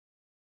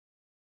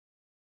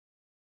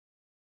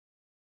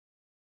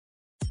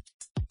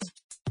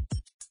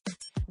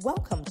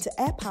Welcome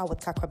to Air Power with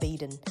Kakra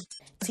Baden,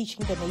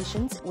 teaching the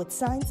nations with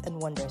signs and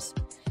wonders.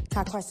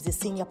 Kakra is the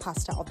senior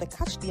pastor of the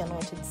Catch the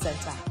Anointing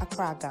Center,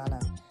 Accra,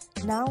 Ghana.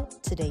 Now,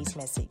 today's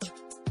message.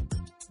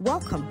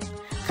 Welcome.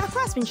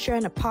 Kakra has been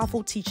sharing a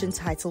powerful teaching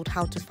titled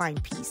How to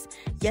Find Peace.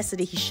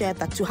 Yesterday, he shared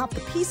that to have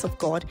the peace of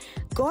God,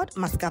 God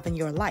must govern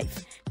your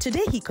life.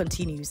 Today, he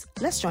continues.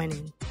 Let's join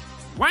in.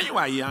 When you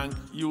are young,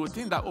 you will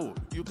think that,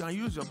 you can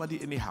use your body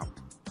anyhow.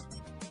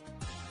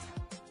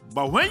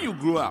 But when you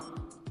grow up,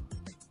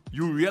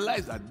 you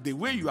realize that the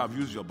way you have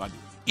used your body,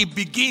 it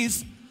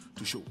begins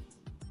to show.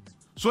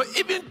 So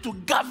even to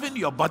govern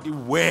your body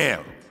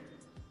well,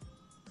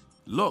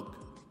 look,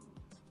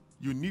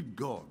 you need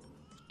God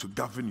to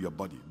govern your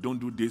body. Don't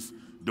do this,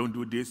 don't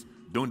do this,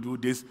 don't do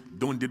this,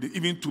 don't do this.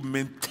 Even to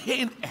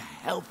maintain a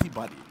healthy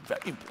body,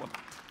 very important.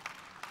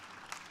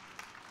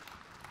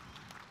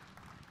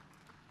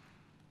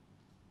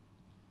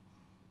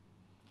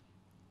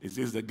 It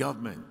says the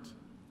government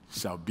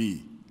shall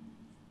be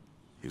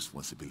his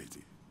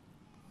responsibility.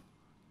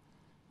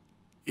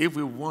 If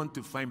we want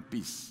to find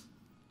peace,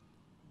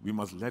 we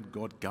must let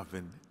God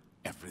govern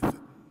everything.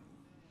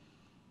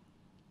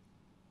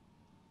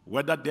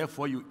 Whether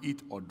therefore you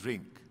eat or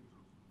drink,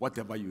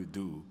 whatever you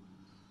do,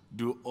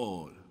 do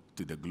all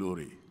to the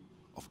glory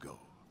of God.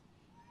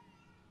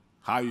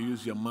 How you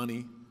use your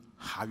money,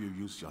 how you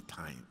use your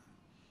time.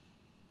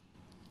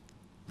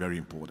 Very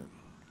important.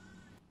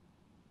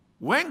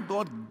 When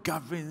God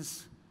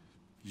governs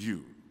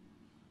you,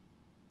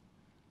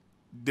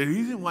 the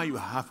reason why you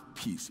have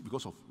peace,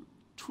 because of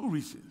two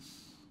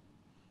reasons.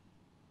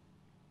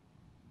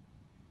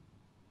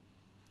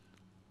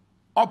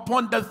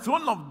 Upon the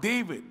throne of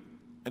David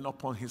and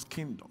upon his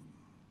kingdom,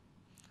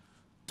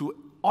 to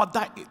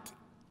order it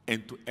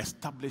and to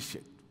establish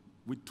it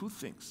with two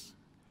things: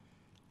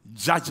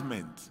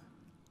 judgment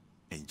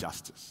and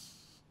justice.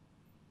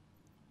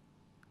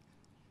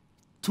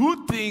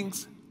 Two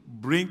things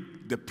bring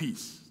the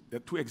peace. The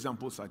two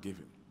examples are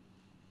given.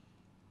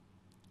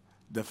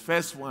 The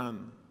first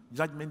one,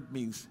 judgment,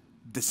 means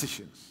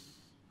decisions.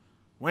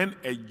 When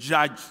a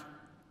judge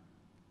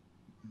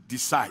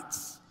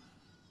decides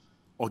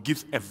or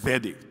gives a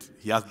verdict,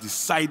 he has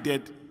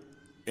decided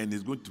and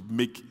is going to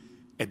make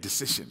a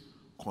decision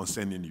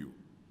concerning you.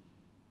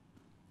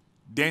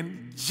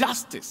 Then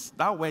justice,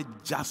 that word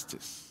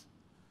justice,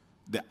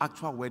 the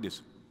actual word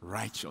is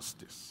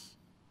righteousness.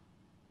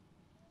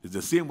 It's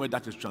the same word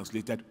that is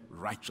translated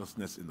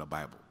righteousness in the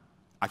Bible.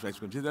 Actually, it's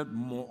translated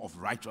more of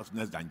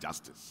righteousness than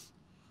justice.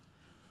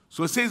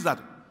 So it says that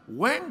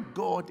when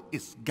God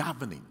is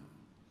governing,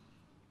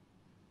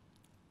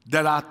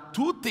 there are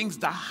two things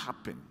that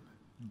happen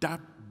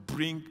that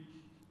bring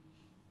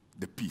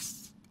the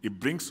peace. It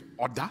brings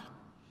order,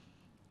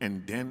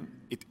 and then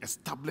it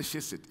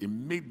establishes it. It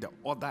makes the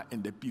order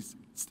and the peace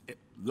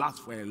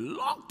last for a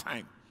long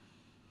time.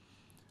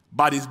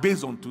 But it's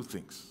based on two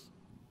things.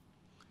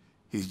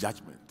 His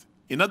judgment.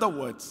 In other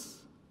words,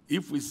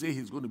 if we say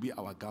he's going to be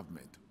our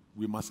government,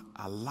 we must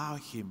allow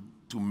him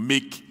to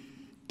make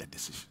the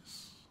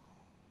decisions.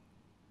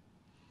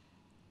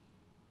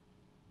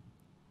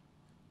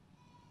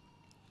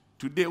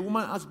 Today, a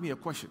woman asked me a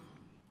question.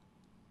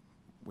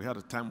 We had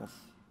a time of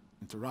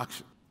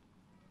interaction.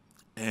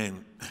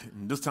 And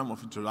in this time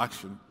of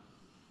interaction,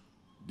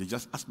 they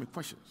just asked me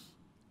questions.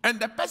 And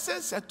the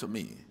person said to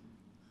me,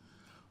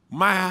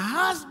 my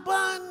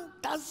husband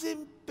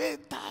doesn't pay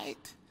tithe,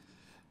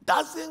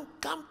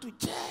 doesn't come to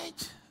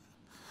church.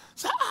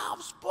 So I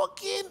have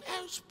spoken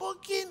and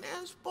spoken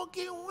and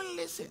spoken, won't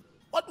listen.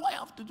 What do I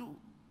have to do?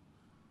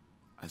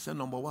 I said,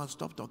 number one,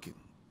 stop talking.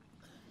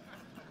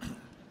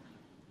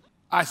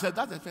 I said,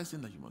 that's the first thing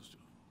that you must do.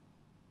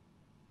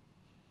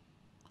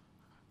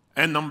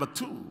 And number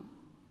two,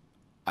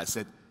 I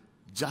said,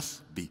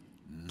 just be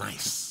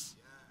nice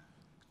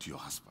to your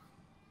husband.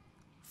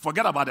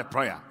 Forget about the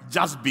prayer.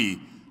 Just be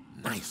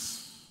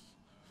nice.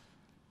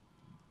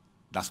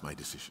 That's my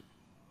decision.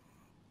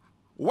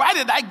 Where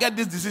did I get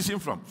this decision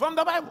from? From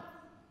the Bible.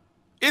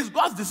 It's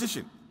God's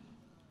decision.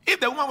 If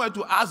the woman were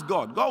to ask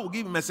God, God will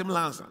give him a similar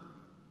answer.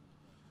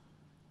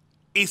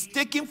 It's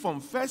taken from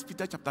 1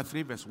 Peter chapter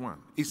 3, verse 1.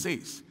 It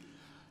says,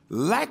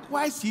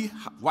 likewise, ye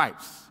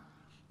wives,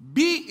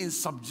 be in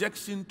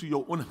subjection to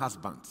your own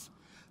husbands,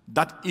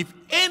 that if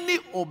any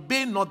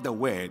obey not the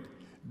word,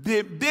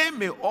 they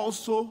may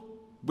also,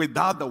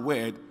 without the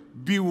word,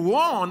 be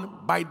won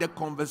by the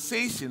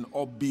conversation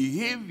or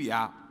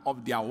behavior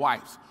of their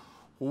wives,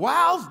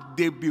 whilst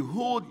they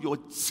behold your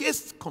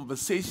chaste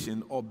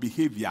conversation or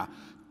behavior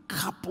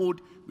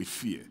coupled with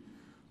fear.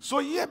 So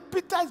here,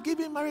 Peter is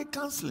giving marriage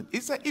counseling.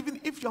 He said,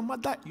 even if your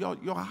mother,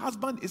 your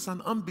husband is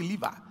an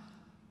unbeliever,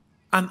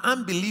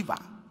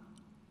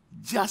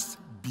 just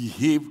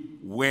behave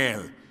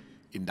well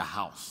in the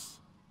house.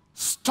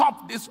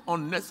 Stop these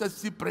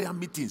unnecessary prayer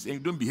meetings and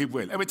you don't behave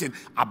well. Everything,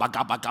 but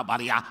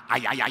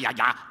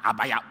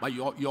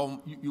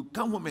you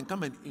come home and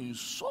come and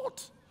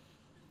insult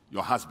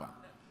your husband.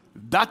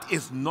 That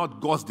is not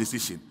God's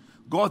decision.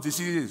 God's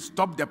decision is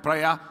stop the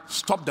prayer,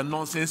 stop the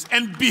nonsense,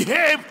 and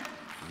behave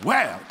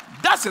well.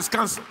 That's his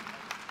counsel.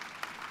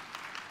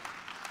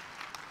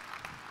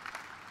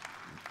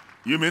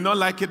 You may not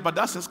like it, but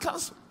that's his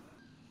counsel.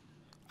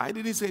 I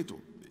didn't say it.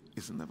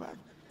 It's in the Bible.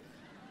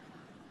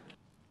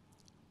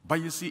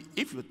 But you see,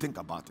 if you think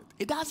about it,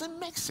 it doesn't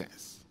make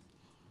sense.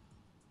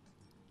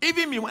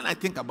 Even me, when I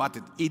think about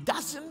it, it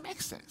doesn't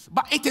make sense.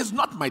 But it is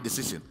not my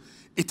decision.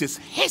 It is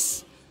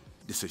his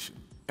decision.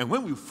 And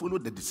when we follow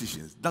the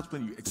decisions, that's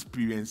when you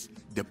experience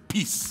the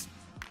peace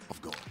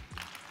of God.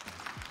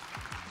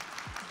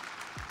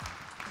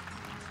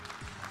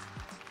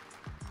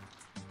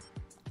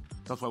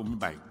 That's what we mean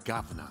by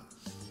governance.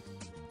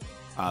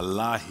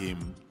 Allow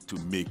him to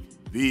make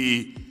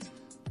the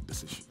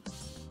decisions.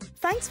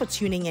 Thanks for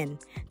tuning in.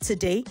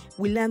 Today,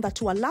 we learned that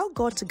to allow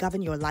God to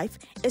govern your life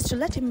is to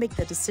let him make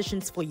the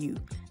decisions for you.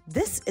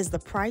 This is the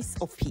price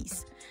of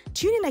peace.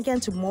 Tune in again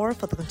tomorrow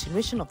for the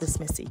continuation of this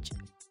message.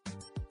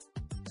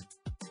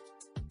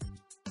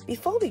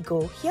 Before we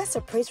go, here's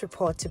a praise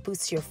report to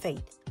boost your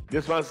faith.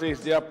 This one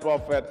says, "Dear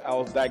Prophet, I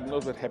was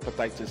diagnosed with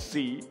hepatitis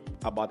C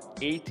about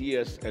 8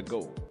 years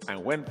ago. I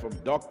went from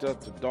doctor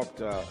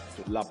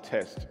to lab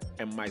test,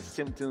 and my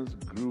symptoms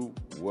grew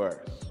worse.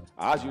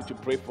 I asked you to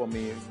pray for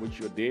me, which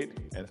you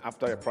did, and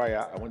after a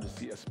prayer, I went to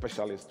see a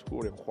specialist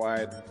who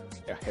required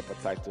a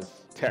hepatitis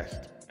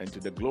test. And to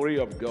the glory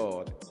of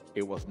God,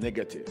 it was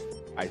negative.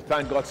 I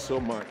thank God so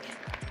much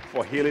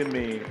for healing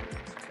me,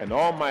 and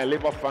all my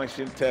liver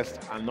function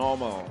tests are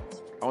normal.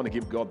 I want to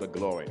give God the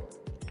glory."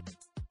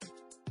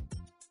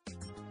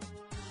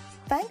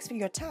 Thanks for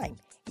your time.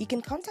 You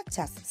can contact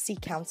us,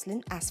 seek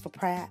counseling, ask for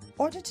prayer,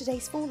 order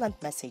today's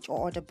full-length message, or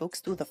order books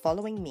through the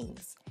following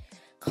means.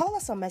 Call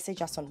us or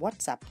message us on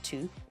WhatsApp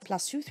to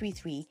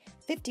 +233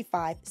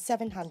 55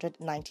 700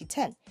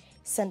 9010.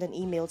 Send an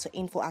email to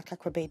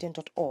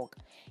info@kakrabaden.org.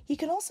 You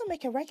can also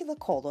make a regular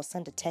call or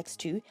send a text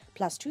to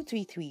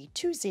 +233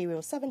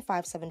 20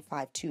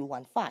 7575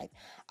 215.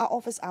 Our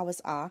office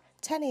hours are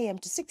 10 a.m.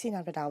 to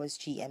 1600 hours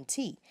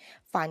GMT.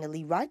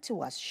 Finally, write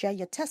to us, share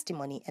your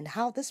testimony and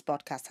how this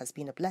broadcast has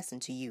been a blessing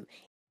to you.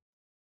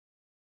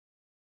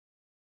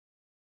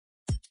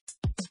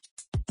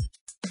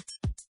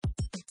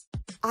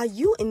 Are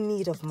you in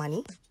need of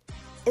money?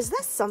 Is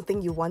there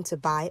something you want to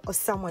buy or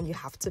someone you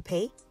have to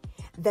pay?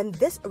 Then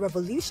this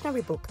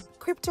revolutionary book,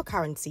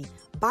 Cryptocurrency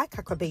by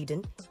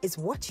Kakrabaden, is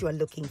what you are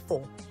looking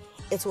for.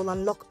 It will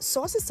unlock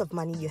sources of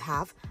money you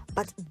have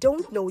but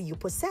don't know you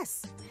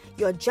possess.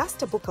 You're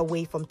just a book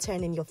away from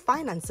turning your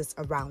finances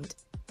around.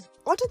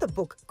 Order the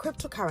book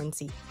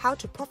Cryptocurrency, How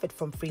to Profit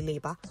from Free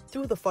Labor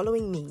through the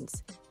following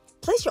means.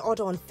 Place your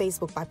order on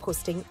Facebook by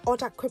posting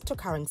Order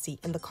Cryptocurrency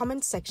in the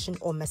comment section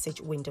or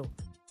message window.